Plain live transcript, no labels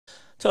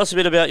Tell us a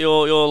bit about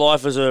your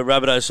life as a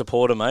Rabbitoh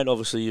supporter, mate.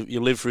 Obviously, you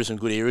lived through some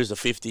good eras, the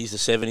 50s, the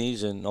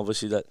 70s, and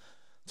obviously that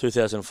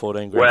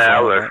 2014 grand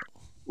final. Well, the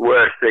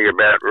worst thing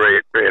about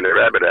being a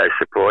Rabbitoh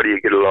supporter, you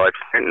get a life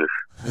sentence.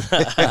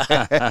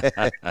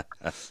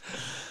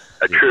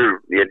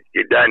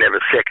 You don't have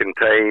a second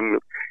team.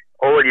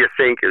 All you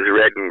think is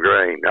red and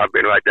green. I've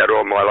been like that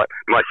all my life.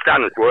 My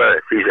son's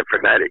worse. He's a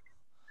fanatic.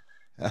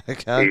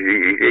 Okay.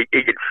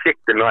 He gets sick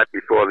the night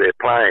before they're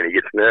playing. He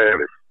gets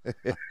nervous.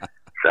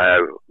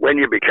 So when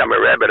you become a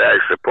Rabbitoh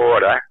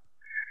supporter,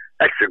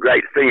 that's the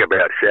great thing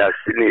about South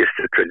Sydney. It's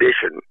the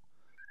tradition.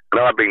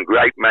 And I've been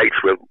great mates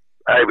with,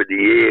 over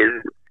the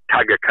years,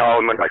 Tugger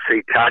Coleman. I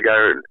see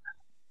Tugger and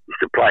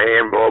used to play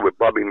handball with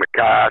Bobby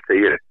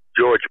McCarthy, and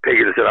George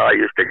Piggins and I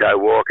used to go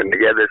walking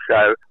together.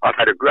 So I've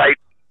had a great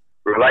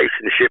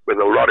relationship with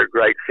a lot of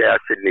great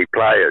South Sydney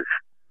players.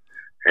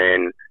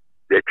 And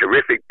they're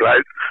terrific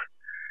blokes.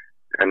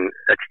 And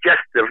it's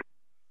just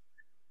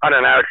I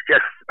don't know, it's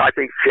just, I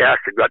think South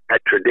have got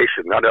that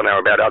tradition. I don't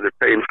know about other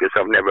teams because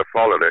I've never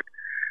followed it.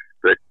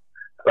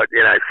 But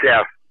you know,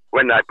 South,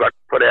 when they got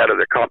put out of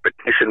the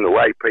competition, the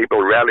way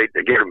people rallied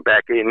to get them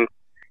back in,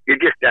 you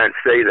just don't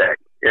see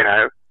that, you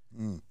know.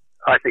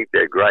 I think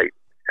they're great.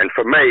 And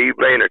for me,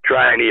 being a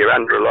trainee, you're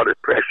under a lot of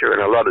pressure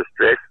and a lot of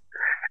stress.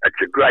 It's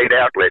a great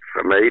outlet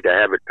for me to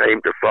have a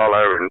team to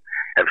follow and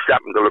have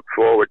something to look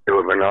forward to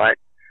of a night.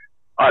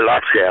 I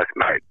love South,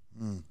 mate.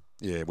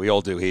 Yeah, we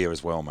all do here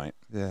as well, mate.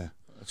 Yeah.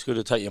 It's good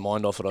to take your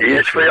mind off it. Do you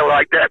just feel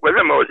like that with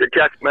them, or is it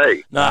just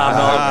me? No,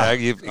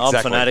 exactly. I'm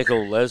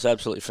fanatical, Les.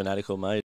 Absolutely fanatical, mate.